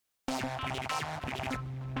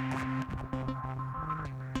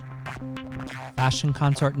Fashion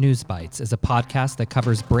Consort News Bites is a podcast that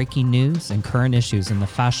covers breaking news and current issues in the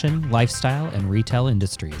fashion, lifestyle, and retail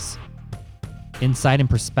industries. Insight and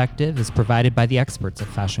perspective is provided by the experts at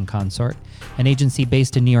Fashion Consort, an agency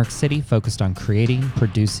based in New York City focused on creating,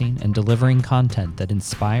 producing, and delivering content that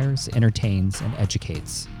inspires, entertains, and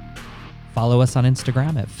educates. Follow us on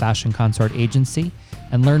Instagram at Fashion Consort Agency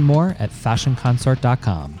and learn more at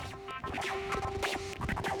fashionconsort.com.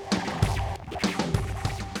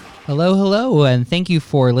 Hello, and thank you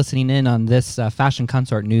for listening in on this Fashion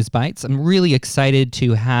Consort News Bites. I'm really excited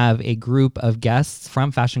to have a group of guests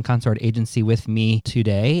from Fashion Consort Agency with me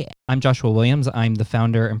today. I'm Joshua Williams. I'm the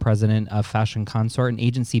founder and president of Fashion Consort, an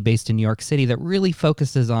agency based in New York City that really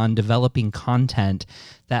focuses on developing content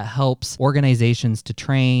that helps organizations to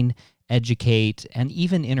train, educate, and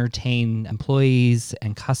even entertain employees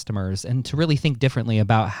and customers, and to really think differently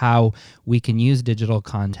about how we can use digital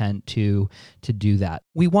content to do that.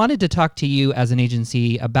 We wanted to talk to you as an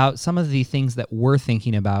agency about some of the things that we're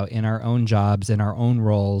thinking about in our own jobs, in our own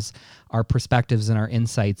roles, our perspectives and our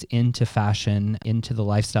insights into fashion, into the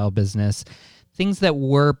lifestyle business, things that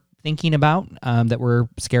we're thinking about, that we're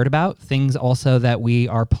scared about, things also that we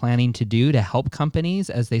are planning to do to help companies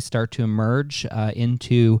as they start to emerge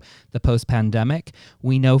into the post-pandemic.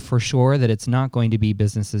 We know for sure that it's not going to be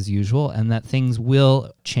business as usual and that things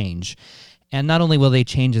will change. And not only will they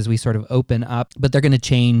change as we sort of open up, but they're going to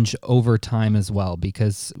change over time as well,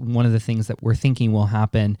 because one of the things that we're thinking will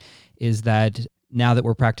happen is that now that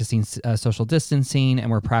we're practicing social distancing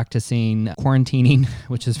and we're practicing quarantining,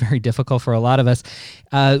 which is very difficult for a lot of us,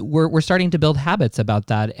 we're starting to build habits about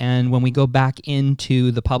that. And when we go back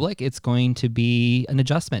into the public, it's going to be an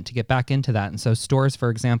adjustment to get back into that. And so stores, for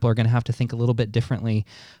example, are going to have to think a little bit differently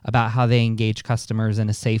about how they engage customers in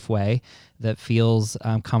a safe way that feels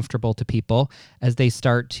comfortable to people as they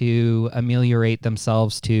start to ameliorate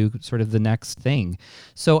themselves to sort of the next thing.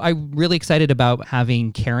 So I'm really excited about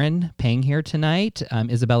having Karen Pang here tonight,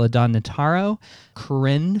 Isabella Don Nataro,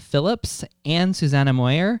 Corinne Phillips, and Susanna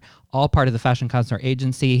Moyer, all part of the Fashion Consort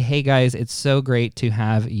Agency. Hey guys, it's so great to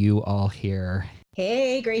have you all here.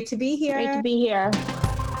 Hey, great to be here. Great to be here.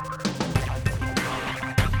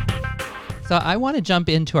 So I want to jump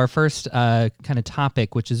into our first kind of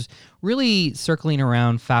topic, which is really circling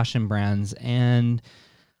around fashion brands. And I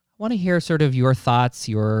want to hear sort of your thoughts,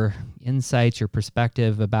 your insights, your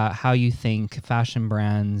perspective about how you think fashion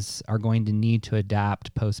brands are going to need to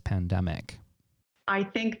adapt post-pandemic. I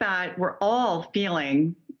think that we're all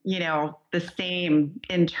feeling, the same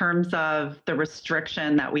in terms of the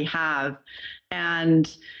restriction that we have.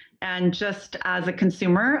 And just as a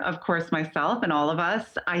consumer, of course, myself and all of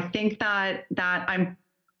us, I think that I'm,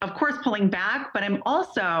 of course, pulling back, but I'm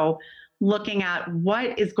also looking at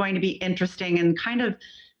what is going to be interesting and kind of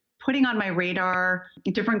putting on my radar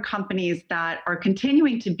different companies that are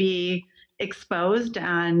continuing to be exposed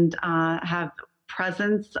and have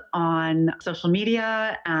presence on social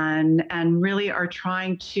media and really are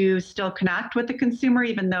trying to still connect with the consumer,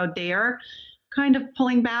 even though they're kind of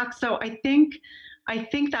pulling back. So I think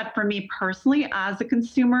that for me personally, as a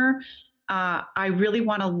consumer, I really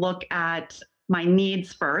want to look at my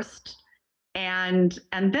needs first, and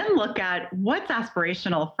then look at what's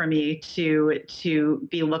aspirational for me to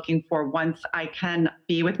be looking for once I can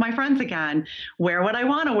be with my friends again, wear what I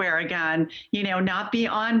want to wear again, not be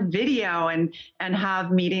on video and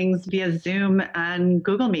have meetings via Zoom and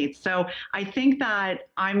Google Meet. So I think that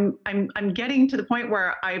I'm getting to the point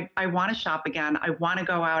where I want to shop again. I want to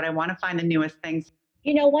go out. I want to find the newest things.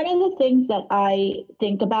 One of the things that I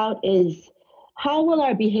think about is how will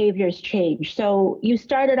our behaviors change? So you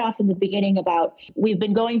started off in the beginning about we've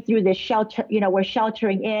been going through this shelter, we're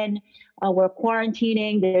sheltering in, we're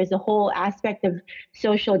quarantining. There's a whole aspect of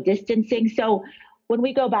social distancing. So when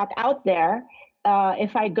we go back out there,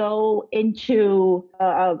 if I go into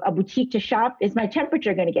a boutique to shop, is my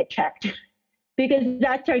temperature going to get checked? Because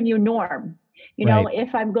that's our new norm. Right.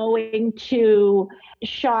 If I'm going to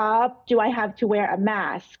shop, do I have to wear a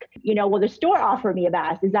mask? Will the store offer me a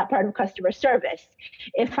mask? Is that part of customer service?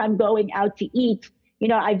 If I'm going out to eat,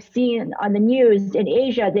 I've seen on the news in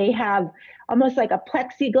Asia, they have almost like a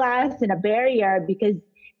plexiglass and a barrier because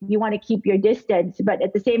you want to keep your distance, but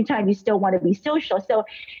at the same time, you still want to be social. So,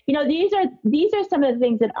 these are some of the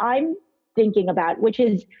things that I'm thinking about, which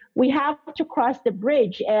is we have to cross the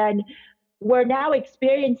bridge, and we're now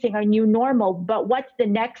experiencing our new normal, but what's the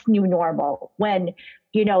next new normal when,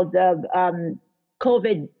 the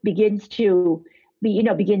COVID begins to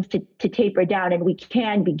taper down and we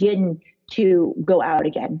can begin to go out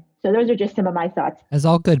again? So those are just some of my thoughts. As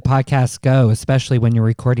all good podcasts go, especially when you're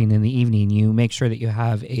recording in the evening, you make sure that you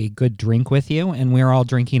have a good drink with you. And we're all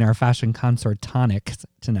drinking our Fashion Consort tonic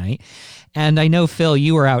tonight. And I know, Phil,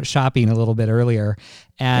 you were out shopping a little bit earlier.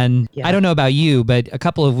 And Yeah. I don't know about you, but a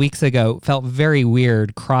couple of weeks ago felt very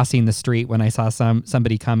weird crossing the street when I saw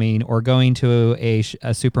somebody coming, or going to a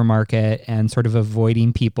supermarket and sort of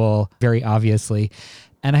avoiding people very obviously.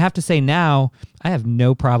 And I have to say now, I have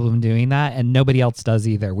no problem doing that, and nobody else does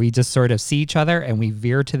either. We just sort of see each other and we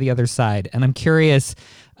veer to the other side. And I'm curious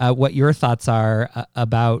what your thoughts are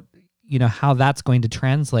about, how that's going to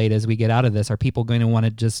translate as we get out of this. Are people going to want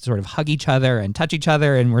to just sort of hug each other and touch each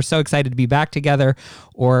other, and we're so excited to be back together?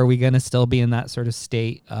 Or are we going to still be in that sort of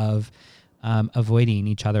state of avoiding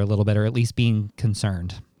each other a little bit, or at least being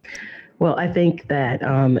concerned? Well, I think that,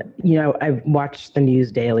 I've watched the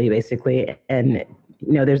news daily, basically, and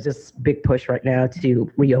there's this big push right now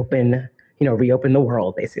to reopen the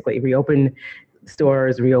world, basically, reopen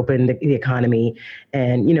stores, reopen the economy.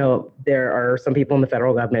 And, there are some people in the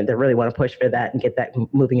federal government that really want to push for that and get that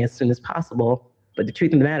moving as soon as possible. But the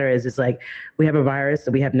truth of the matter is, it's like we have a virus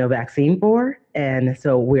that we have no vaccine for. And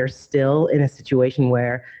so we're still in a situation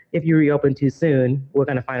where if you reopen too soon, we're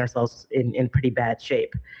going to find ourselves in pretty bad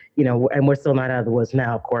shape, and we're still not out of the woods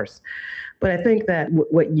now, of course. But I think that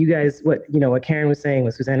what Karen was saying,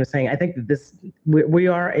 what Suzanne was saying, I think that we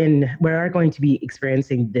are going to be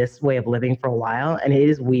experiencing this way of living for a while. And it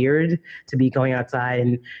is weird to be going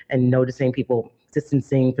outside and noticing people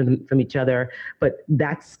distancing from each other. But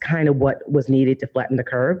that's kind of what was needed to flatten the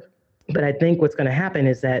curve. But I think what's going to happen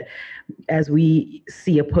is that as we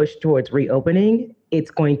see a push towards reopening, it's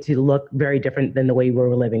going to look very different than the way we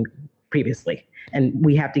were living previously. And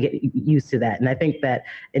we have to get used to that. And I think that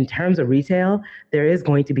in terms of retail, there is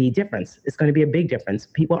going to be difference. It's going to be a big difference.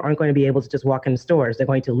 People aren't going to be able to just walk into stores. They're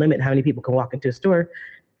going to limit how many people can walk into a store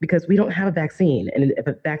because we don't have a vaccine. And if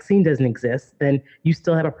a vaccine doesn't exist, then you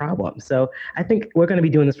still have a problem. So I think we're going to be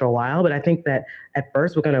doing this for a while, but I think that at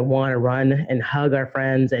first we're going to want to run and hug our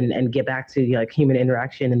friends and get back to human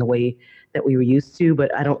interaction in the way that we were used to.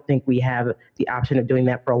 But I don't think we have the option of doing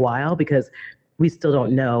that for a while because we still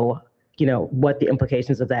don't know what the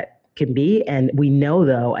implications of that can be. And we know,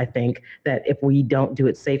 though, I think that if we don't do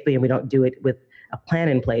it safely and we don't do it with a plan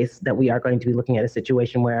in place, that we are going to be looking at a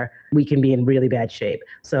situation where we can be in really bad shape.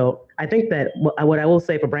 So I think that what I will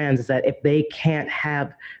say for brands is that if they can't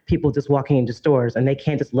have people just walking into stores and they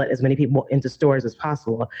can't just let as many people into stores as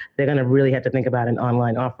possible, they're going to really have to think about an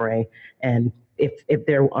online offering. And if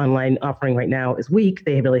their online offering right now is weak,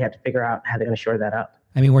 they really have to figure out how they're going to shore that up.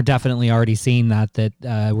 I mean, we're definitely already seeing that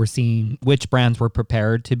we're seeing which brands were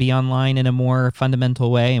prepared to be online in a more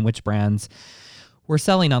fundamental way and which brands were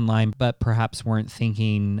selling online, but perhaps weren't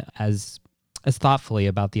thinking as thoughtfully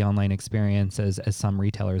about the online experience as some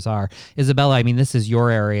retailers are. Isabella, I mean, this is your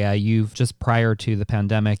area. You've just prior to the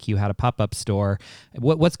pandemic, you had a pop-up store.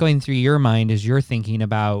 What's going through your mind as you're thinking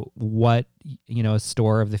about what, a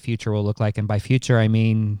store of the future will look like? And by future, I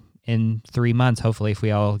mean in 3 months, hopefully, if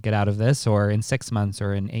we all get out of this, or in 6 months,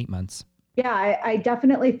 or in 8 months. Yeah, I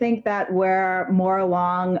definitely think that we're more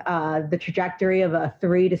along the trajectory of a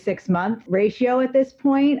 3 to 6 month ratio at this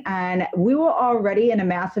point. And we were already in a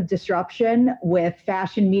massive disruption with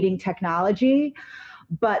fashion meeting technology.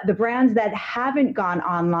 But the brands that haven't gone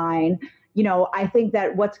online, I think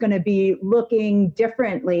that what's going to be looking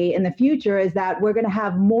differently in the future is that we're going to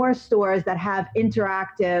have more stores that have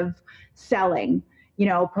interactive selling.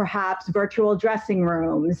 Perhaps virtual dressing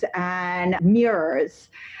rooms and mirrors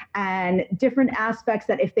and different aspects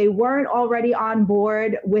that if they weren't already on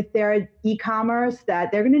board with their e-commerce,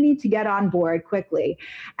 that they're going to need to get on board quickly.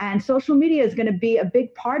 And social media is going to be a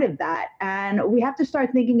big part of that. And we have to start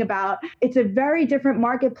thinking about, it's a very different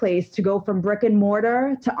marketplace to go from brick and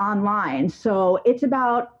mortar to online. So it's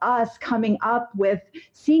about us coming up with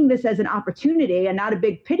seeing this as an opportunity and not a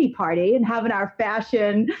big pity party, and having our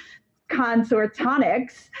Fashion Consort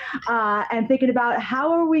tonics and thinking about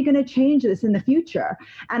how are we going to change this in the future.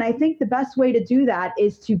 And I think the best way to do that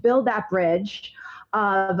is to build that bridge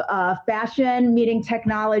of fashion meeting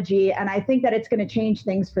technology. And I think that it's going to change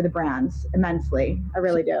things for the brands immensely. I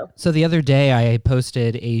really do. So the other day I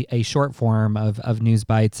posted a short form of News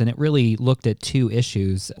Bites, and it really looked at two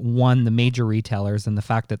issues. One, the major retailers and the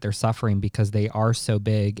fact that they're suffering because they are so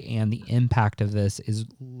big, and the impact of this is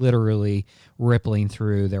literally rippling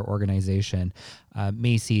through their organization.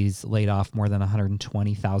 Macy's laid off more than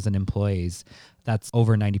 120,000 employees. That's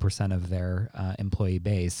over 90% of their employee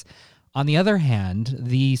base. On the other hand,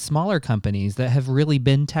 the smaller companies that have really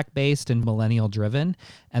been tech-based and millennial-driven,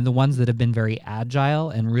 and the ones that have been very agile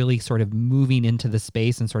and really sort of moving into the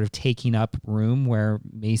space and sort of taking up room where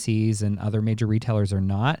Macy's and other major retailers are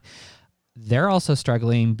not, they're also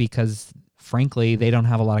struggling because frankly, they don't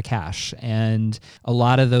have a lot of cash. And a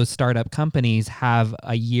lot of those startup companies have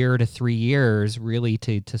a year to 3 years really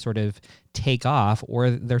to sort of take off, or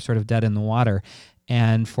they're sort of dead in the water.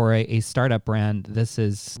 And for a startup brand, this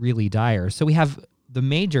is really dire. So we have the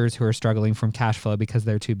majors who are struggling from cash flow because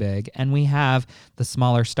they're too big. And we have the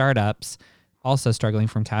smaller startups also struggling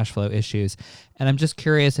from cash flow issues. And I'm just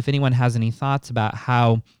curious if anyone has any thoughts about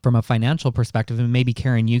how, from a financial perspective, and maybe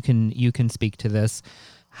Karen, you can speak to this,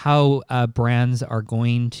 how brands are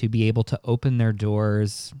going to be able to open their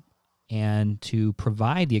doors and to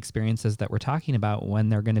provide the experiences that we're talking about when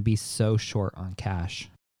they're going to be so short on cash.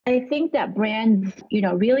 I think that brands,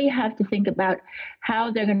 really have to think about how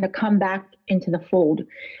they're going to come back into the fold.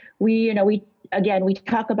 We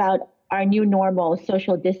talk about our new normal,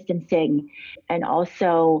 social distancing, and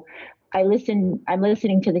also I'm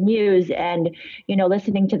listening to the news and,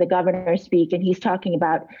 listening to the governor speak, and he's talking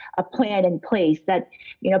about a plan in place that,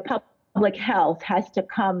 public health has to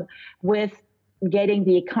come with getting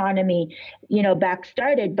the economy, back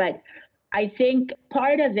started. But I think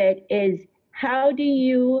part of it is, how do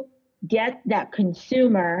you get that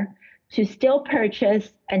consumer to still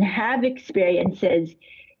purchase and have experiences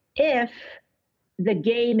if the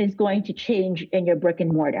game is going to change in your brick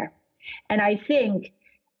and mortar? And I think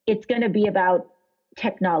it's going to be about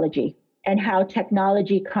technology and how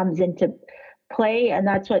technology comes into play. And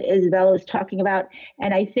that's what Isabella is talking about.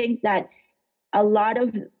 And I think that a lot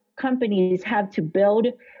of companies have to build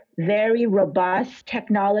very robust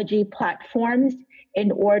technology platforms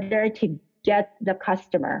in order to get the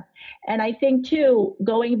customer. And I think too,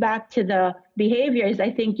 going back to the behaviors, I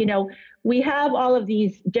think, we have all of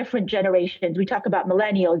these different generations. We talk about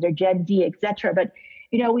millennials or Gen Z, et cetera. But,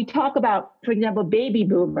 we talk about, for example, baby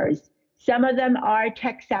boomers. Some of them are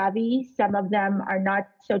tech savvy. Some of them are not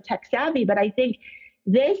so tech savvy. But I think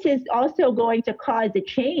this is also going to cause a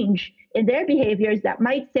change in their behaviors that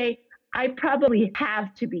might say, I probably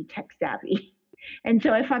have to be tech savvy. And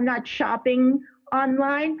so if I'm not shopping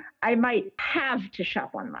online, I might have to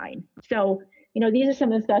shop online. So, these are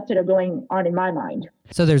some of the thoughts that are going on in my mind.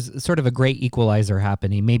 So there's sort of a great equalizer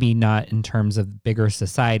happening, maybe not in terms of bigger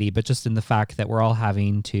society, but just in the fact that we're all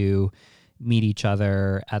having to meet each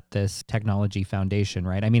other at this technology foundation,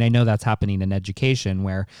 right? I mean, I know that's happening in education,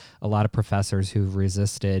 where a lot of professors who've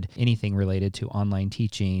resisted anything related to online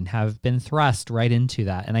teaching have been thrust right into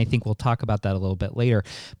that. And I think we'll talk about that a little bit later.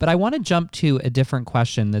 But I want to jump to a different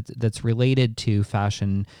question that's related to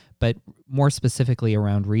fashion, but more specifically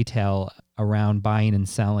around retail, around buying and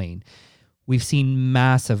selling. We've seen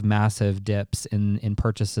massive dips in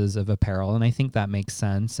purchases of apparel, and I think that makes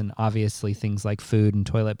sense. And obviously things like food and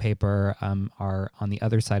toilet paper are on the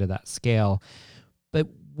other side of that scale. But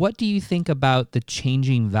what do you think about the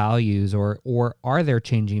changing values, or are there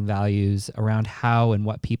changing values around how and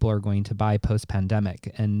what people are going to buy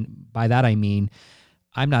post-pandemic? And by that I mean,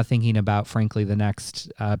 I'm not thinking about, frankly, the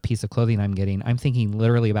next piece of clothing I'm getting. I'm thinking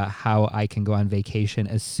literally about how I can go on vacation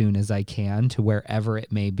as soon as I can to wherever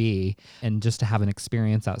it may be, and just to have an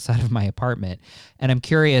experience outside of my apartment. And I'm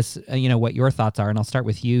curious, what your thoughts are. And I'll start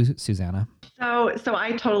with you, Susanna. So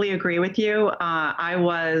I totally agree with you. I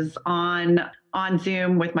was on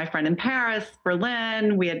Zoom with my friend in Paris,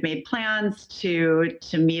 Berlin. We had made plans to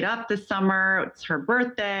meet up this summer. It's her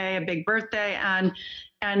birthday, a big birthday,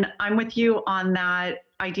 and I'm with you on that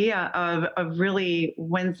idea of really,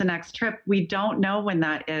 when's the next trip? We don't know when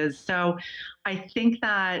that is. So I think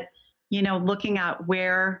that, looking at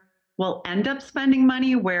where we'll end up spending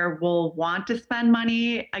money, where we'll want to spend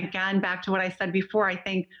money, again, back to what I said before, I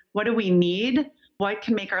think, what do we need? What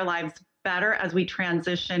can make our lives better as we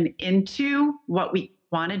transition into what we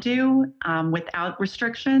want to do without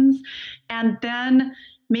restrictions? And then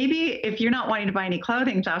maybe if you're not wanting to buy any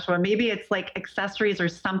clothing, Joshua, maybe it's like accessories or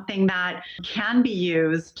something that can be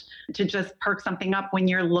used to just perk something up when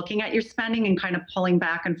you're looking at your spending and kind of pulling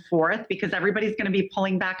back and forth, because everybody's going to be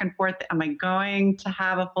pulling back and forth. Am I going to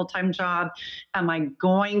have a full-time job? Am I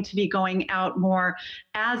going to be going out more?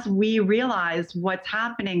 As we realize what's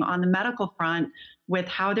happening on the medical front with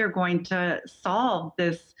how they're going to solve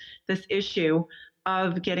this issue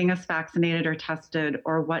of getting us vaccinated or tested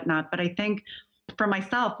or whatnot. But I think for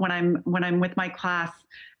myself, when I'm with my class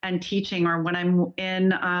and teaching, or when I'm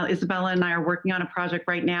in, Isabella and I are working on a project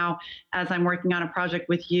right now, as I'm working on a project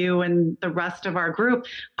with you and the rest of our group,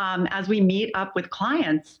 as we meet up with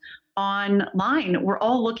clients online. We're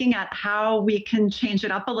all looking at how we can change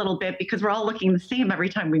it up a little bit because we're all looking the same every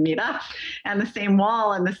time we meet up, and the same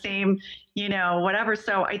wall and the same, whatever.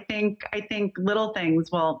 So I think little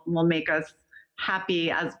things will make us happy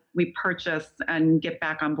as we purchase and get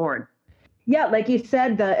back on board. Yeah, like you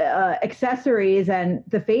said, the accessories and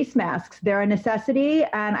the face masks, they're a necessity.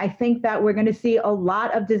 And I think that we're going to see a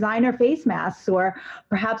lot of designer face masks, or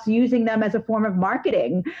perhaps using them as a form of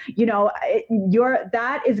marketing.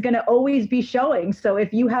 That is going to always be showing. So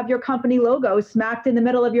if you have your company logo smacked in the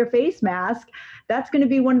middle of your face mask, that's going to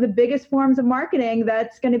be one of the biggest forms of marketing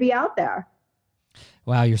that's going to be out there.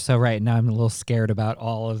 Wow, you're so right. Now I'm a little scared about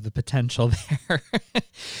all of the potential there.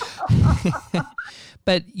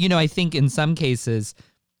 But, I think in some cases,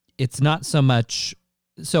 it's not so much.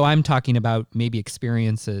 So I'm talking about maybe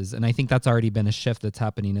experiences. And I think that's already been a shift that's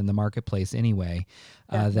happening in the marketplace anyway,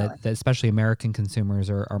 that especially American consumers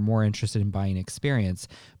are more interested in buying experience.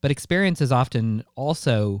 But experiences often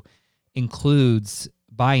also includes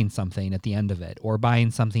buying something at the end of it, or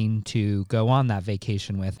buying something to go on that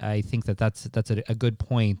vacation with. I think that's a good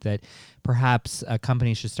point, that perhaps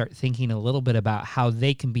companies should start thinking a little bit about how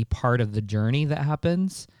they can be part of the journey that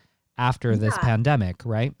happens after this pandemic,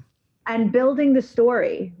 right? And building the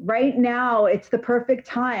story. Right now, it's the perfect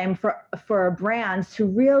time for brands to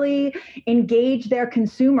really engage their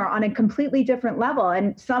consumer on a completely different level.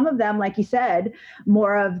 And some of them, like you said,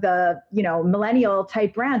 more of the millennial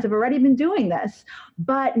type brands have already been doing this.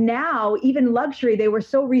 But now, even luxury, they were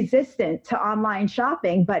so resistant to online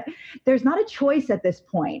shopping, but there's not a choice at this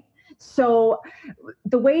point. So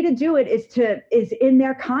the way to do it is in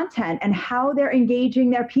their content and how they're engaging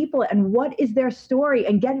their people and what is their story,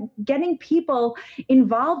 and getting people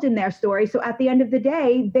involved in their story. So at the end of the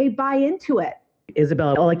day, they buy into it.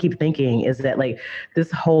 Isabella, all I keep thinking is that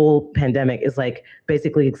this whole pandemic is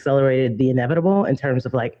basically accelerated the inevitable in terms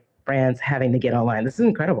of brands having to get online. This is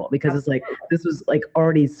incredible because it's this was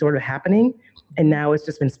already sort of happening, and now it's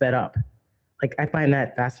just been sped up. I find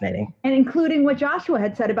that fascinating. And including what Joshua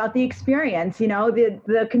had said about the experience,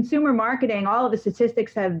 the consumer marketing, all of the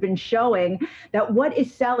statistics have been showing that what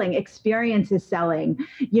is selling, experience is selling.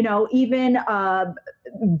 Even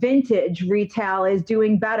vintage retail is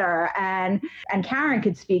doing better. And Karen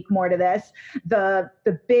could speak more to this. The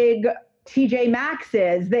big TJ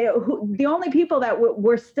Maxx's, the only people that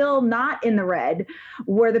were still not in the red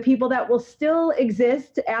were the people that will still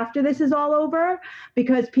exist after this is all over,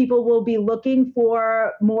 because people will be looking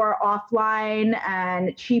for more offline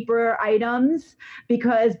and cheaper items,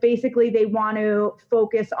 because basically they want to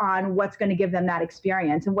focus on what's going to give them that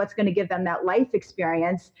experience and what's going to give them that life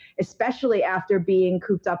experience, especially after being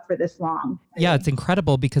cooped up for this long. Yeah, it's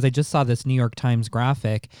incredible, because I just saw this New York Times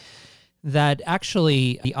graphic that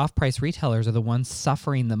actually the off-price retailers are the ones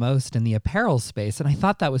suffering the most in the apparel space. And I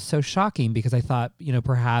thought that was so shocking, because I thought,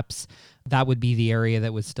 perhaps that would be the area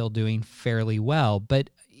that was still doing fairly well.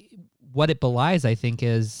 But what it belies, I think,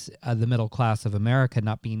 is the middle class of America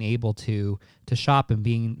not being able to shop and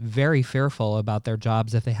being very fearful about their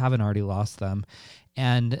jobs if they haven't already lost them.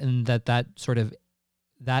 And that sort of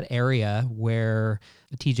that area where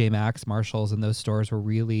TJ Maxx, Marshalls, and those stores were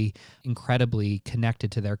really incredibly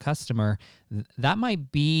connected to their customer, that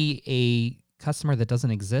might be a customer that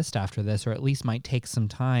doesn't exist after this, or at least might take some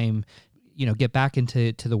time, get back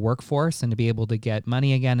into the workforce and to be able to get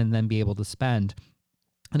money again and then be able to spend.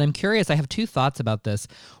 And I'm curious, I have two thoughts about this.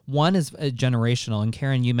 One is generational, and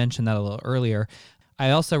Karen, you mentioned that a little earlier. I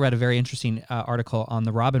also read a very interesting article on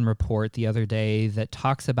the Robin Report the other day that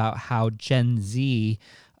talks about how Gen Z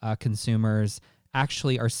consumers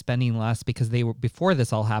actually are spending less because before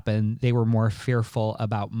this all happened, they were more fearful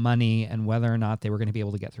about money and whether or not they were going to be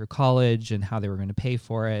able to get through college and how they were going to pay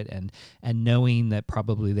for it, and knowing that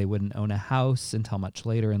probably they wouldn't own a house until much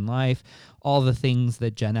later in life. All the things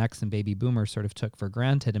that Gen X and baby boomers sort of took for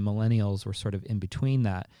granted, and millennials were sort of in between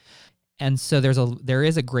that. And so there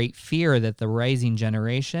is a great fear that the rising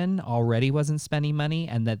generation already wasn't spending money,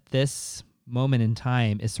 and that this moment in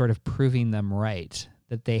time is sort of proving them right,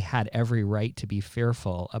 that they had every right to be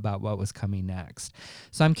fearful about what was coming next.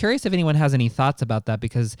 So I'm curious if anyone has any thoughts about that,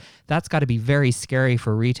 because that's got to be very scary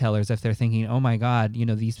for retailers if they're thinking, oh my God,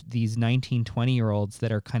 these 19, 20-year-olds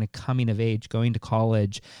that are kind of coming of age, going to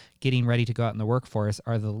college, getting ready to go out in the workforce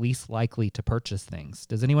are the least likely to purchase things.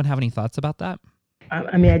 Does anyone have any thoughts about that?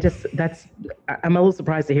 I mean, I'm a little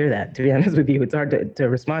surprised to hear that, to be honest with you. It's hard to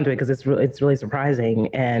respond to it because it's really surprising.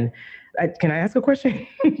 And can I ask a question?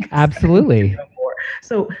 Absolutely.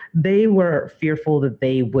 So they were fearful that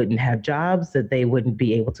they wouldn't have jobs, that they wouldn't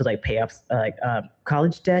be able to pay off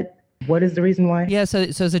college debt. What is the reason why? Yeah, so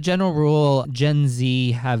as a general rule, Gen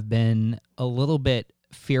Z have been a little bit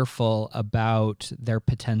fearful about their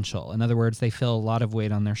potential. In other words, they feel a lot of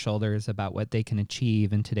weight on their shoulders about what they can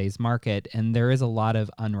achieve in today's market. And there is a lot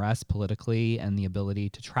of unrest politically and the ability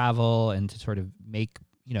to travel and to sort of make,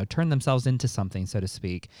 turn themselves into something, so to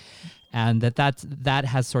speak. And that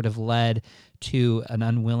has sort of led to an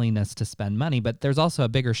unwillingness to spend money. But there's also a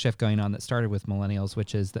bigger shift going on that started with millennials,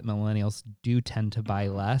 which is that millennials do tend to buy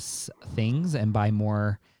less things and buy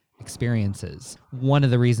more experiences. One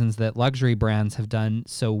of the reasons that luxury brands have done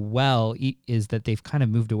so well is that they've kind of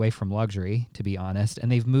moved away from luxury, to be honest,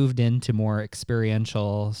 and they've moved into more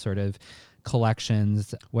experiential sort of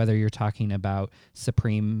collections, whether you're talking about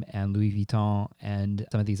Supreme and Louis Vuitton and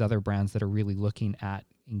some of these other brands that are really looking at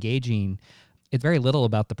engaging. It's very little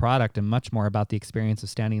about the product and much more about the experience of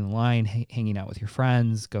standing in line, hanging out with your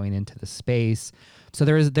friends, going into the space. So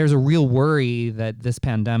there's a real worry that this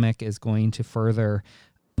pandemic is going to further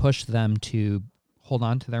push them to hold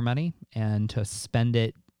on to their money and to spend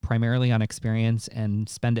it primarily on experience and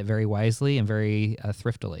spend it very wisely and very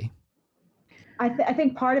thriftily. I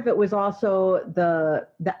think part of it was also the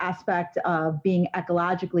aspect of being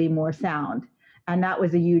ecologically more sound. And that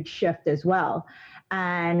was a huge shift as well.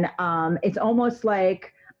 And it's almost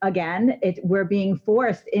like, again, we're being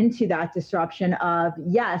forced into that disruption of,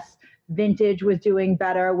 yes, vintage was doing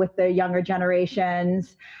better with the younger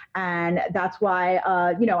generations. And that's why,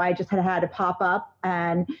 I just had to pop up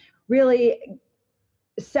and really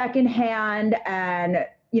secondhand and,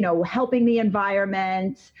 helping the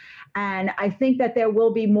environment. And I think that there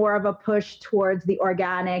will be more of a push towards the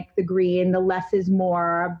organic, the green, the less is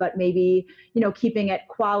more, but maybe, keeping it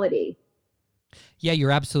quality. Yeah,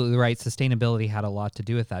 you're absolutely right. Sustainability had a lot to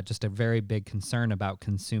do with that. Just a very big concern about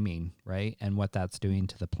consuming, right? And what that's doing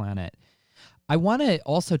to the planet. I want to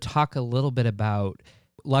also talk a little bit about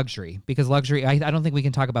luxury, because luxury, I don't think we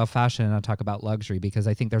can talk about fashion and not talk about luxury, because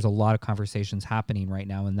I think there's a lot of conversations happening right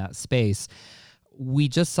now in that space. We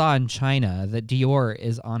just saw in China that Dior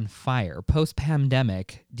is on fire.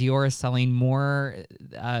 Post-pandemic, Dior is selling more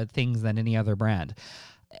things than any other brand.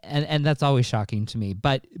 And that's always shocking to me.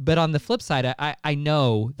 But on the flip side, I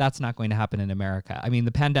know that's not going to happen in America. I mean,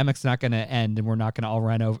 the pandemic's not going to end and we're not going to all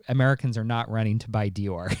run over. Americans are not running to buy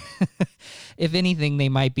Dior. If anything, they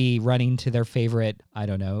might be running to their favorite, I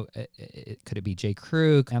don't know, could it be J.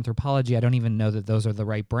 Crew, Anthropologie? I don't even know that those are the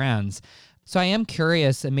right brands. So I am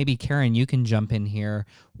curious, and maybe Karen, you can jump in here,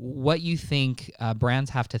 what you think brands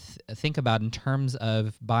have to think about in terms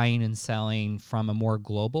of buying and selling from a more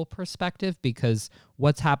global perspective, because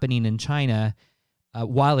what's happening in China,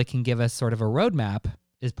 while it can give us sort of a roadmap,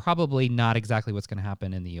 is probably not exactly what's going to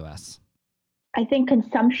happen in the US. I think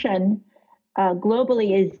consumption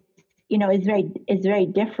globally is very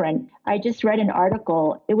different. I just read an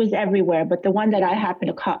article, it was everywhere, but the one that I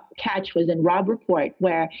happened to catch was in Robb Report,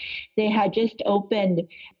 where they had just opened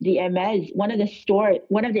the Hermes, one of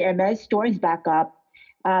the Hermes stores back up.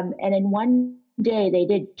 And in one day they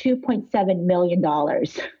did $2.7 million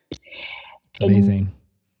Amazing.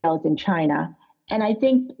 in China. And I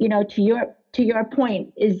think, to your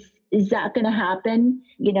point, is that going to happen,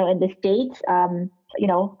 in the States? I'm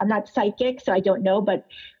not psychic, so I don't know, but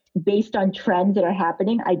based on trends that are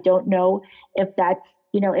happening, I don't know if that's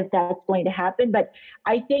going to happen. But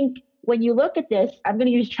I think when you look at this, I'm going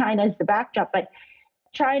to use China as the backdrop, but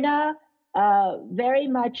China very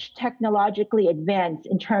much technologically advanced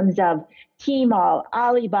in terms of Tmall,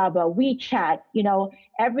 Alibaba, WeChat.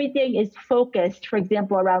 Everything is focused, for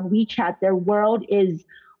example, around WeChat. Their world is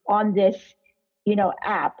on this,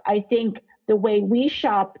 app. I think the way we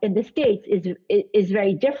shop in the States is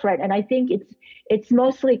very different. And I think it's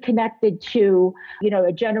mostly connected to,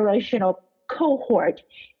 a generational cohort,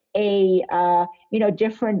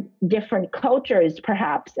 different cultures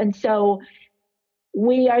perhaps. And so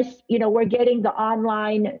we are, we're getting the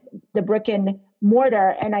online, the brick and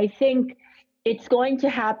mortar. And I think it's going to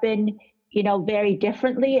happen, very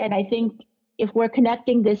differently. And I think if we're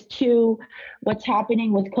connecting this to what's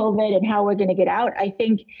happening with COVID and how we're going to get out, I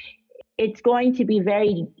think it's going to be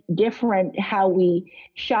very different how we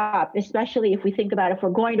shop, especially if we think about if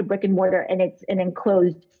we're going to brick and mortar and it's an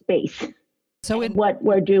enclosed space. So what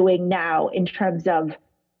we're doing now in terms of,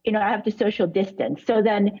 I have to social distance. So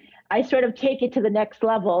then I sort of take it to the next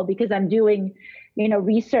level because I'm doing,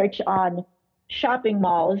 research on shopping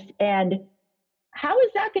malls and how is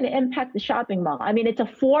that going to impact the shopping mall? I mean, it's a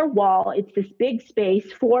 4-wall, it's this big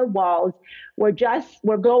space, 4 walls. We're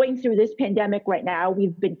going through this pandemic right now.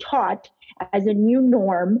 We've been taught as a new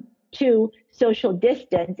norm to social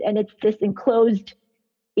distance, and it's this enclosed,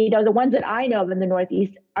 the ones that I know of in the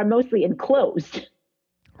Northeast are mostly enclosed.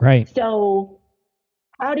 Right. So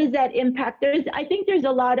how does that impact? I think there's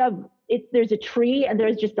a lot of there's a tree and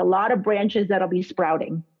there's just a lot of branches that'll be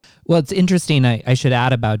sprouting. Well, it's interesting. I should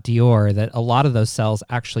add about Dior that a lot of those sales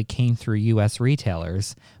actually came through U.S.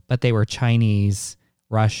 retailers, but they were Chinese,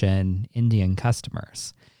 Russian, Indian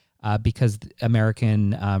customers. Because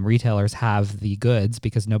American retailers have the goods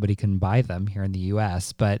because nobody can buy them here in the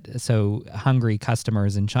U.S. But so hungry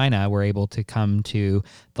customers in China were able to come to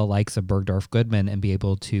the likes of Bergdorf Goodman and be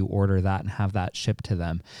able to order that and have that shipped to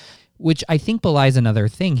them, which I think belies another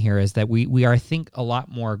thing here is that we are, I think, a lot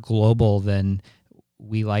more global than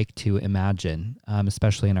we like to imagine,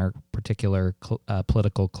 especially in our particular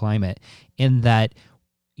political climate, in that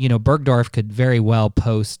Bergdorf could very well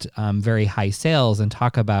post very high sales and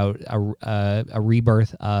talk about a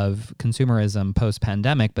rebirth of consumerism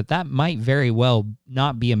post-pandemic, but that might very well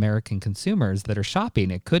not be American consumers that are shopping.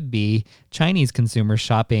 It could be Chinese consumers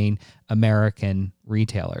shopping American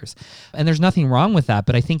retailers. And there's nothing wrong with that,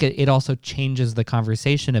 but I think it also changes the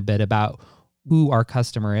conversation a bit about who our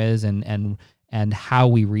customer is and how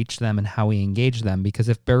we reach them and how we engage them. Because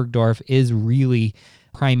if Bergdorf is really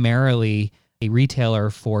primarily a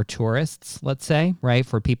retailer for tourists, let's say, right,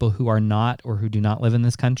 for people who are not or who do not live in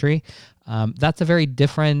this country, that's a very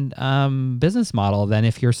different business model than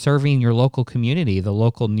if you're serving your local community, the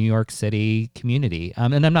local New York City community.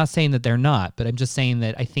 And I'm not saying that they're not, but I'm just saying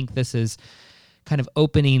that I think this is kind of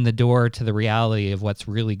opening the door to the reality of what's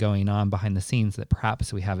really going on behind the scenes that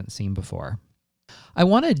perhaps we haven't seen before. I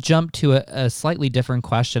want to jump to a slightly different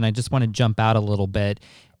question. I just want to jump out a little bit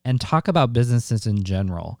and talk about businesses in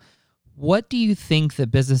general. What do you think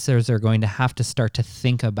that businesses are going to have to start to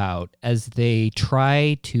think about as they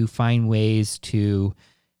try to find ways to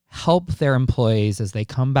help their employees as they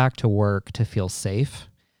come back to work to feel safe,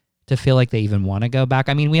 to feel like they even want to go back?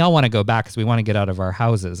 I mean, we all want to go back because we want to get out of our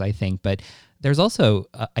houses, I think, but there's also,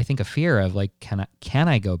 I think, a fear of like, can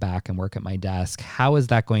I go back and work at my desk? How is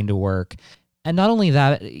that going to work? And not only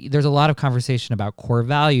that, there's a lot of conversation about core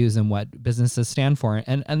values and what businesses stand for.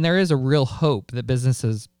 And there is a real hope that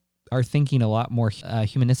businesses are thinking a lot more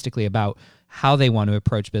humanistically about how they want to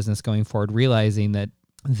approach business going forward, realizing that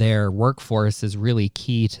their workforce is really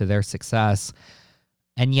key to their success.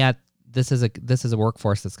 And yet this is a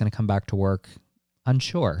workforce that's going to come back to work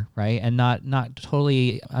unsure, right? And not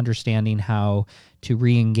totally understanding how to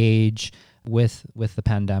re-engage with the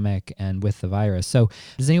pandemic and with the virus. So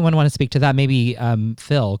does anyone want to speak to that? Maybe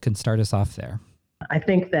Phil can start us off there. I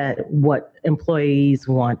think that what employees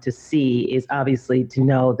want to see is obviously to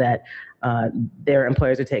know that their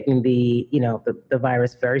employers are taking the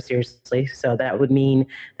virus very seriously. So that would mean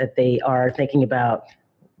that they are thinking about,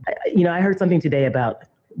 I heard something today about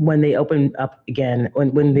when they open up again,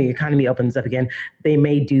 when the economy opens up again, they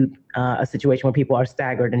may do a situation where people are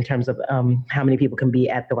staggered in terms of how many people can be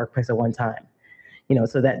at the workplace at one time.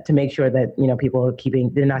 So that to make sure that, people are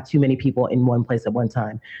there are not too many people in one place at one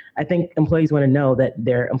time. I think employees want to know that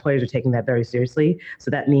their employers are taking that very seriously. So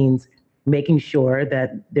that means making sure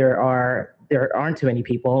that there aren't too many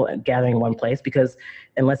people gathering in one place, because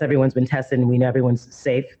unless everyone's been tested and we know everyone's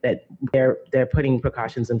safe, that they're putting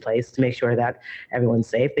precautions in place to make sure that everyone's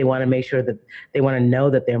safe. They want to make sure that they want to know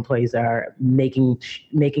that their employees are making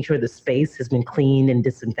sure the space has been cleaned and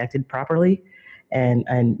disinfected properly, and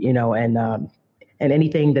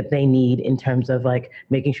anything that they need in terms of like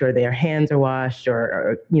making sure their hands are washed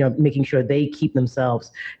or making sure they keep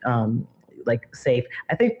themselves safe.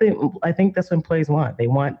 I think that's what employees want. They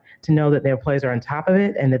want to know that their employees are on top of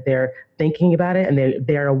it and that they're thinking about it and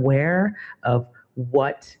they're aware of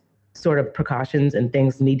what sort of precautions and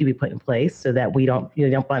things need to be put in place so that we don't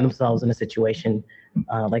find themselves in a situation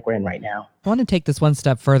like we're in right now. I want to take this one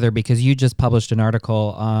step further because you just published an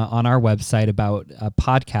article on our website about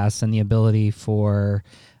podcasts and the ability for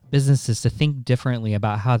businesses to think differently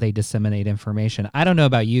about how they disseminate information. I don't know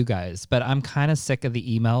about you guys, but I'm kind of sick of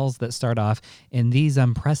the emails that start off in these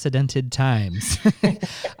unprecedented times.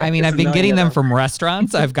 I mean, I've been getting them from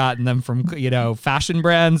restaurants. I've gotten them from, fashion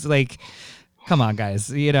brands. Like, come on,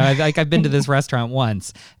 guys. I've been to this restaurant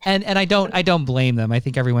once, and I don't blame them. I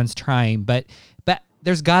think everyone's trying, but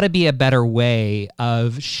there's got to be a better way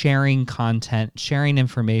of sharing content, sharing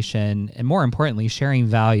information, and more importantly, sharing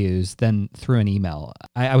values than through an email.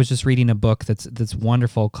 I was just reading a book that's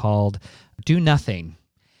wonderful called Do Nothing.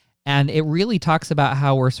 And it really talks about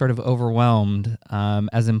how we're sort of overwhelmed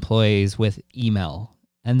as employees with email.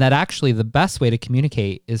 And that actually the best way to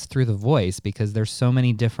communicate is through the voice, because there's so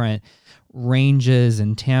many different ranges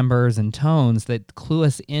and timbres and tones that clue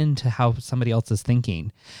us into how somebody else is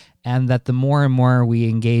thinking. And that the more and more we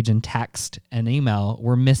engage in text and email,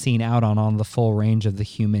 we're missing out on the full range of the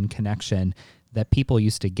human connection that people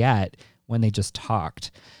used to get when they just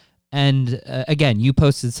talked. And again, you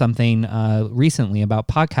posted something recently about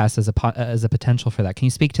podcasts as a potential for that. Can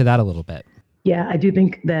you speak to that a little bit? Yeah, I do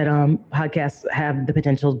think that podcasts have the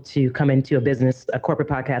potential to come into a business. A corporate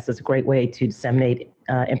podcast is a great way to disseminate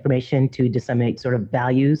information, to disseminate sort of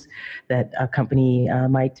values that a company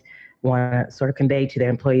might want to sort of convey to their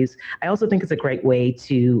employees. I also think it's a great way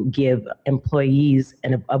to give employees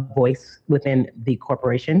a voice within the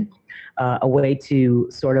corporation, a way to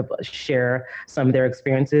sort of share some of their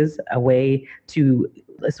experiences, a way to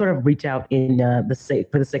sort of reach out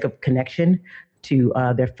for the sake of connection to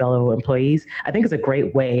their fellow employees. I think it's a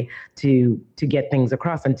great way to get things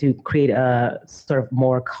across and to create a sort of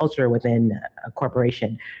more culture within a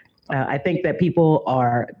corporation. I think that people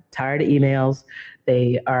are tired of emails.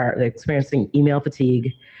 They're experiencing email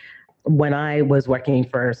fatigue. When I was working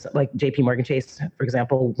for like JP Morgan Chase, for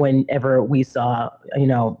example, whenever we saw,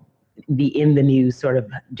 in the news sort of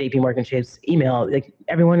JP Morgan Chase email, like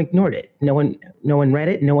everyone ignored it. No one read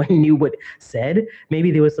it. No one knew what said. Maybe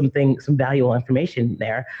there was some valuable information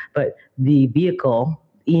there, but the vehicle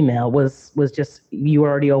email was just, you were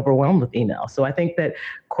already overwhelmed with email. So I think that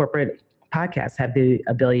corporate podcasts have the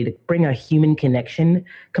ability to bring a human connection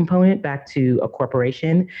component back to a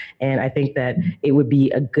corporation. And I think that it would be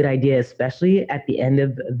a good idea, especially at the end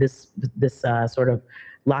of this sort of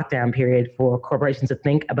lockdown period, for corporations to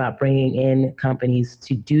think about bringing in companies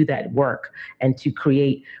to do that work and to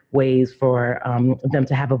create ways for them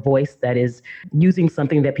to have a voice that is using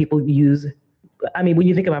something that people use. I mean, when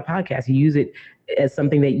you think about podcasts, you use it as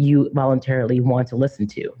something that you voluntarily want to listen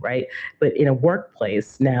to, right? But in a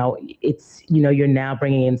workplace now, it's, you're now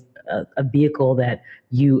bringing in a vehicle that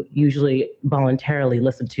you usually voluntarily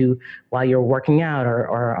listen to while you're working out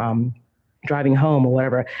or driving home or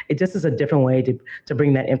whatever. It just is a different way to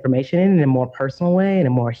bring that information in a more personal way, in a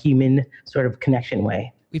more human sort of connection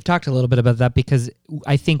way. We've talked a little bit about that because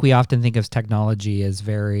I think we often think of technology as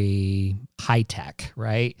very high tech,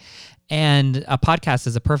 right? And a podcast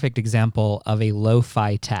is a perfect example of a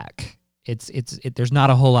lo-fi tech. There's not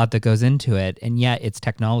a whole lot that goes into it, and yet it's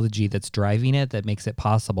technology that's driving it, that makes it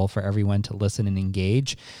possible for everyone to listen and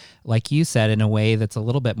engage, like you said, in a way that's a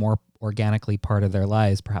little bit more organically part of their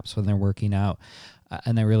lives, perhaps when they're working out.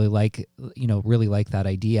 And I really like that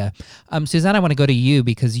idea. Suzanne, I want to go to you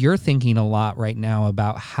because you're thinking a lot right now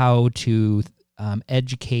about how to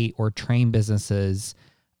educate or train businesses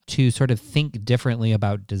to sort of think differently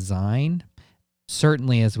about design.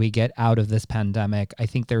 Certainly, as we get out of this pandemic, I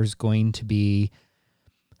think there's going to be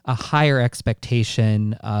a higher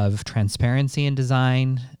expectation of transparency in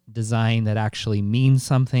design that actually means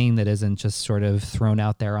something, that isn't just sort of thrown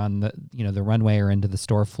out there on the runway or into the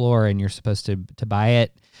store floor and you're supposed to buy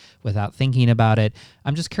it without thinking about it.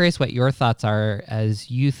 I'm just curious what your thoughts are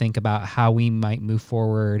as you think about how we might move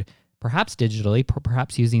forward, perhaps digitally,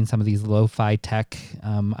 perhaps using some of these lo-fi tech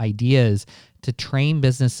ideas to train the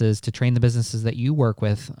businesses that you work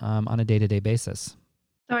with on a day-to-day basis.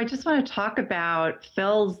 So I just want to talk about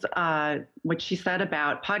Phil's, what she said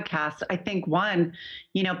about podcasts. I think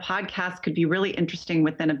podcasts could be really interesting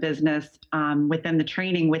within a business, within the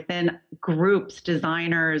training, within groups,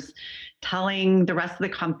 designers, telling the rest of the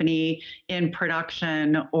company in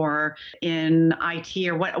production or in IT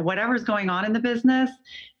or whatever's going on in the business,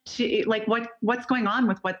 to like what's going on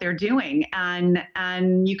with what they're doing. And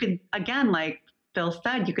you could, again, like Phil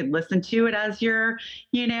said, you could listen to it as you're,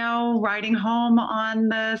 riding home on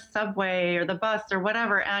the subway or the bus or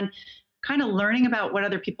whatever, and kind of learning about what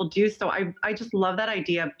other people do. So I just love that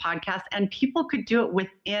idea of podcasts, and people could do it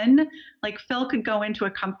within, like Phil could go into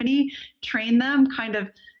a company, train them, kind of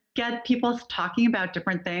get people talking about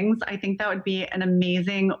different things. I think that would be an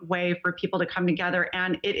amazing way for people to come together.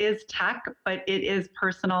 And it is tech, but it is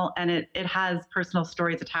personal, and it has personal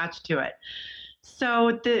stories attached to it.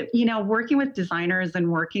 So working with designers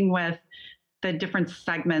and working with the different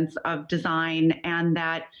segments of design and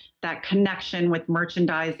that connection with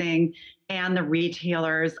merchandising and the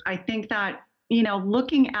retailers, I think that,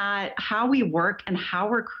 looking at how we work and how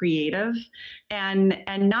we're creative and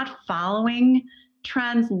not following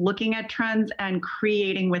trends, looking at trends and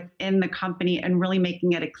creating within the company and really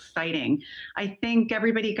making it exciting. I think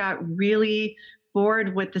everybody got really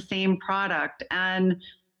bored with the same product, and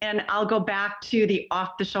I'll go back to the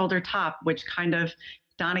off-the-shoulder top, which kind of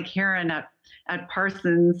Donna Karen at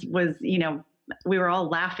Parsons was, we were all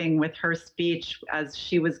laughing with her speech as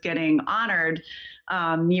she was getting honored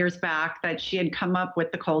years back, that she had come up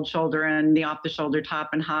with the cold shoulder and the off-the-shoulder top,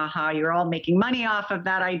 and you're all making money off of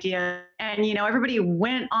that idea. And, everybody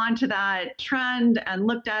went onto that trend and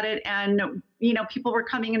looked at it, and people were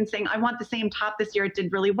coming and saying, I want the same top this year. It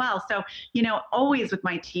did really well. So, always with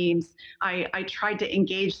my teams, I tried to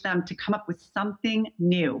engage them to come up with something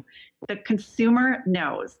new. The consumer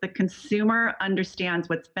knows, the consumer understands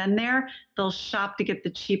what's been there. They'll shop to get the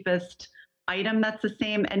cheapest item that's the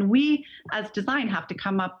same. And we as design have to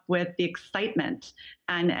come up with the excitement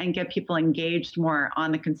and get people engaged more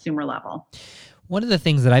on the consumer level. One of the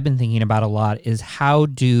things that I've been thinking about a lot is how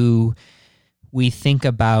do we think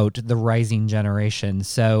about the rising generation?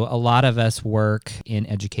 So a lot of us work in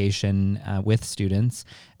education with students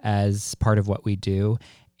as part of what we do.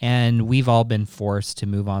 And we've all been forced to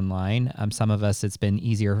move online. Some of us, it's been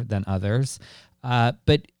easier than others.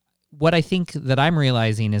 But what I think that I'm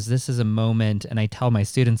realizing is this is a moment, and I tell my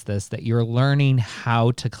students this, that you're learning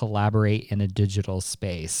how to collaborate in a digital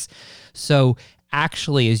space. So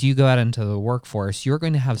actually, as you go out into the workforce, you're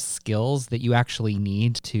going to have skills that you actually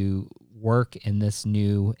need to work in this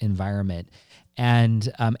new environment. And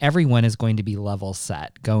everyone is going to be level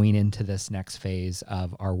set going into this next phase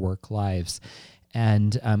of our work lives.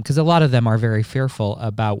 And because a lot of them are very fearful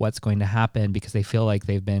about what's going to happen because they feel like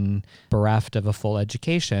they've been bereft of a full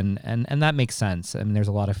education. And that makes sense. I mean, there's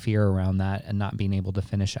a lot of fear around that and not being able to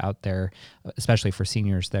finish out their, especially for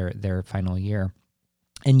seniors, their final year.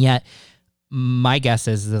 And yet, my guess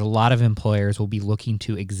is that a lot of employers will be looking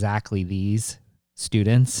to exactly these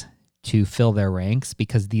students to fill their ranks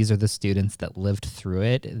because these are the students that lived through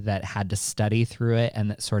it, that had to study through it,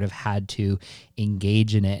 and that sort of had to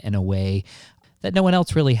engage in it in a way that no one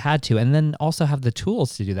else really had to, and then also have the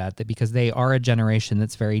tools to do that because they are a generation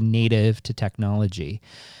that's very native to technology.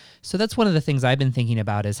 So that's one of the things I've been thinking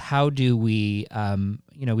about is how do we,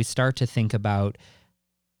 we start to think about,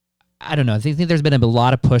 I don't know, I think there's been a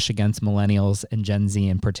lot of push against millennials and Gen Z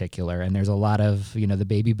in particular, and there's a lot of, the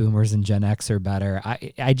baby boomers and Gen X are better.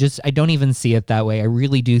 I don't even see it that way. I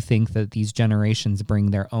really do think that these generations bring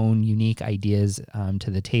their own unique ideas to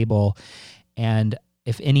the table, and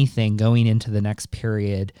if anything, going into the next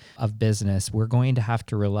period of business, we're going to have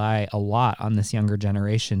to rely a lot on this younger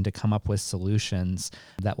generation to come up with solutions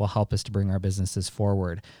that will help us to bring our businesses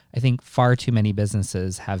forward. I think far too many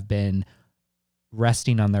businesses have been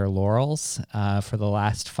resting on their laurels for the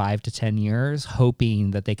last 5 to 10 years, hoping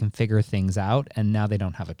that they can figure things out, and now they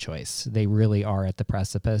don't have a choice. They really are at the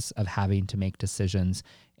precipice of having to make decisions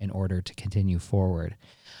in order to continue forward.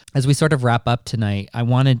 As we sort of wrap up tonight, I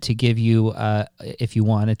wanted to give you, if you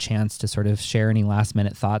want, a chance to sort of share any last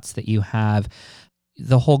minute thoughts that you have.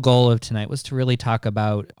 The whole goal of tonight was to really talk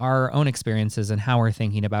about our own experiences and how we're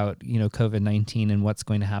thinking about, COVID-19 and what's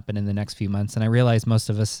going to happen in the next few months. And I realize most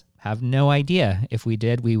of us have no idea. If we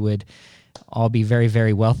did, we would all be very,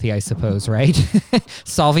 very wealthy, I suppose, right?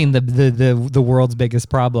 Solving the world's biggest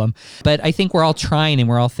problem. But I think we're all trying and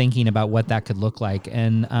we're all thinking about what that could look like.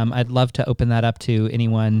 And I'd love to open that up to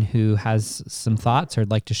anyone who has some thoughts or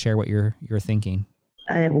would like to share what you're thinking.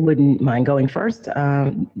 I wouldn't mind going first.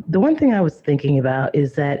 The one thing I was thinking about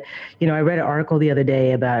is that, I read an article the other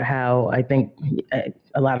day about how I think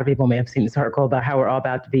a lot of people may have seen this article about how we're all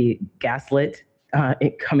about to be gaslit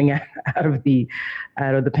coming out of the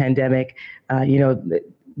pandemic.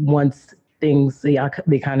 Once the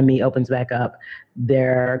economy opens back up,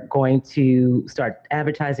 they're going to start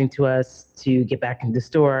advertising to us to get back into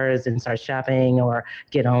stores and start shopping or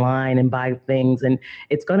get online and buy things. And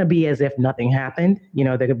it's going to be as if nothing happened.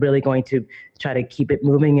 They're really going to try to keep it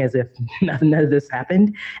moving as if none of this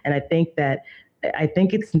happened. And I think that's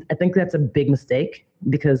a big mistake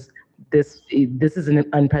because this is an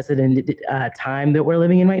unprecedented time that we're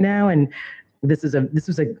living in right now, and this was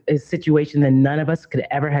a situation that none of us could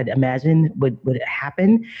ever had imagined would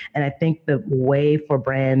happen. And I think the way for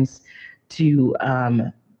brands to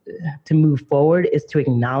move forward is to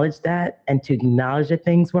acknowledge that, and to acknowledge that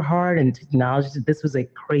things were hard, and to acknowledge that this was a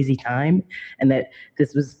crazy time, and that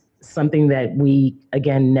this was something that we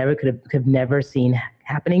again could have never seen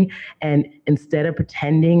happening. And instead of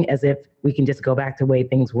pretending as if we can just go back to the way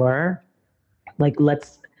things were, like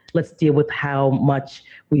let's deal with how much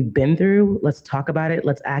we've been through. Let's talk about it.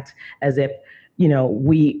 Let's act as if,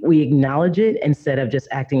 we acknowledge it instead of just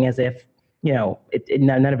acting as if,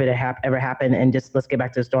 none of it ever happened, and just let's get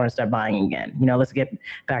back to the store and start buying again. Let's get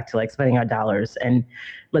back to spending our dollars, and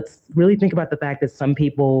let's really think about the fact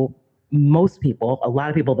that most people, a lot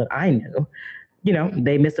of people that I knew,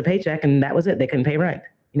 they missed a paycheck and that was it. They couldn't pay rent.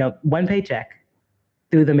 One paycheck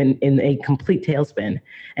threw them in a complete tailspin.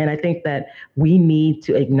 And I think that we need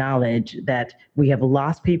to acknowledge that we have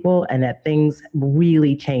lost people and that things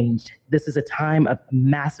really changed. This is a time of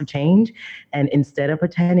massive change. And instead of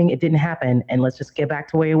pretending it didn't happen and let's just get back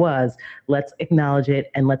to where it was, let's acknowledge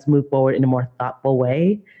it and let's move forward in a more thoughtful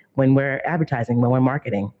way when we're advertising, when we're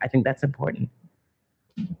marketing. I think that's important.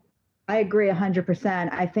 I agree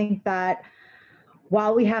 100%. I think that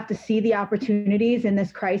while we have to see the opportunities in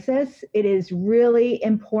this crisis, it is really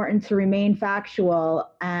important to remain factual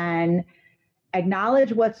and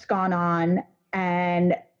acknowledge what's gone on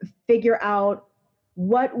and figure out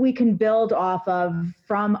what we can build off of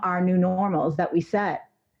from our new normals that we set,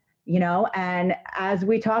 and as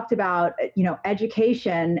we talked about,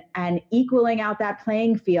 education and equaling out that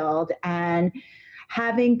playing field and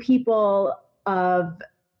having people of,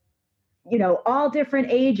 all different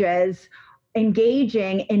ages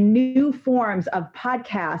engaging in new forms of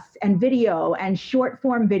podcasts and video and short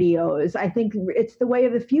form videos. I think it's the way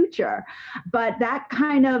of the future. But that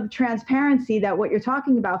kind of transparency that what you're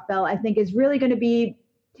talking about, Phil, I think is really going to be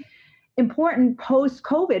important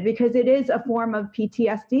post-COVID because it is a form of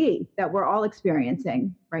PTSD that we're all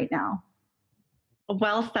experiencing right now.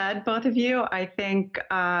 Well said, both of you. I think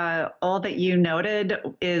all that you noted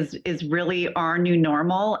is really our new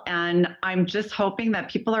normal, and I'm just hoping that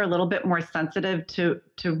people are a little bit more sensitive to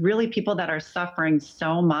really people that are suffering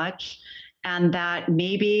so much, and that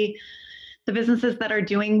maybe the businesses that are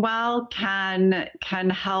doing well can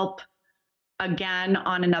help again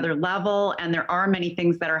on another level. And there are many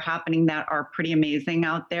things that are happening that are pretty amazing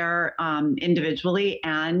out there, individually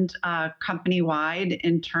and company-wide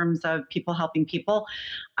in terms of people helping people.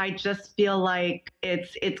 I just feel like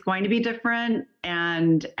it's going to be different,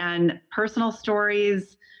 and personal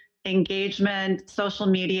stories, engagement, social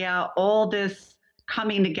media, all this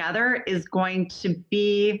coming together is going to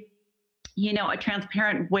be a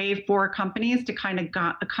transparent way for companies to kind of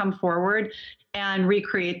come forward and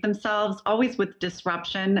recreate themselves. Always with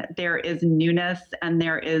disruption, there is newness, and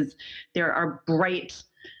there are bright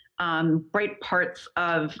parts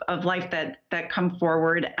of life that come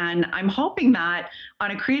forward. And I'm hoping that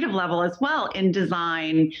on a creative level as well, in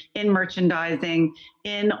design, in merchandising,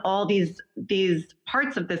 in all these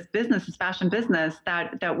parts of this business, this fashion business,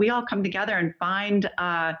 that we all come together and find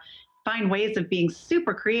ways of being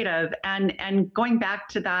super creative and going back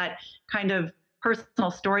to that kind of personal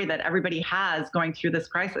story that everybody has going through this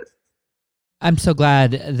crisis. I'm so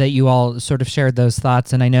glad that you all sort of shared those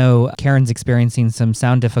thoughts. And I know Karen's experiencing some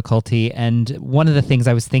sound difficulty. And one of the things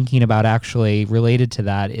I was thinking about actually related to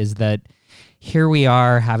that is that here we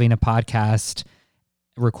are having a podcast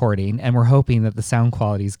recording, and we're hoping that the sound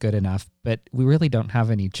quality is good enough, but we really don't have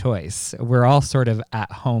any choice. We're all sort of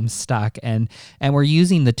at home stuck, and we're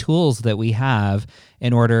using the tools that we have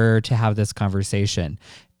in order to have this conversation.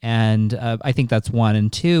 And I think that's one.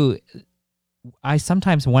 And two, I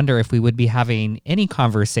sometimes wonder if we would be having any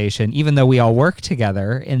conversation, even though we all work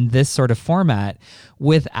together in this sort of format,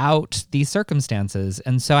 without these circumstances.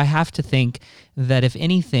 And so I have to think that if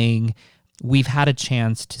anything, we've had a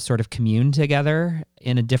chance to sort of commune together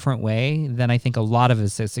in a different way than I think a lot of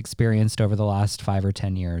us has experienced over the last 5 or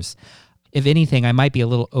 10 years. If anything, I might be a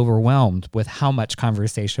little overwhelmed with how much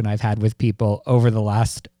conversation I've had with people over the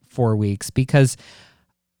last 4 weeks, because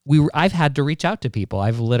I've had to reach out to people.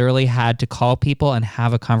 I've literally had to call people and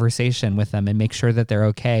have a conversation with them and make sure that they're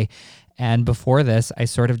okay. And before this, I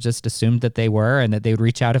sort of just assumed that they were and that they would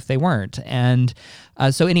reach out if they weren't. And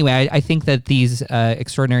so anyway, I think that these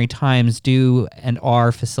extraordinary times do and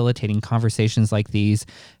are facilitating conversations like these.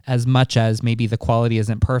 As much as maybe the quality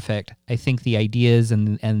isn't perfect, I think the ideas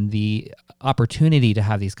and the opportunity to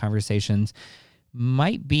have these conversations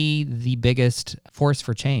might be the biggest force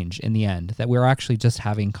for change in the end, that we're actually just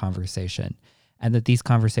having conversation, and that these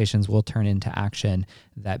conversations will turn into action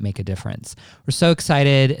that make a difference. We're so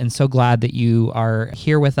excited and so glad that you are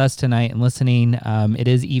here with us tonight and listening. It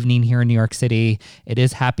is evening here in New York City. It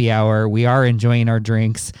is happy hour. We are enjoying our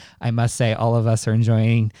drinks. I must say all of us are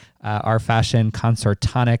enjoying our Fashion Consort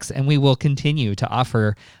tonics, and we will continue to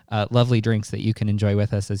offer lovely drinks that you can enjoy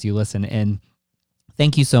with us as you listen in.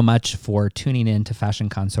 Thank you so much for tuning in to Fashion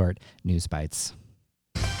Consort News Bites.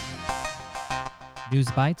 News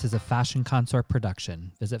Bites is a Fashion Consort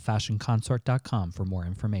production. Visit fashionconsort.com for more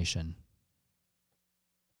information.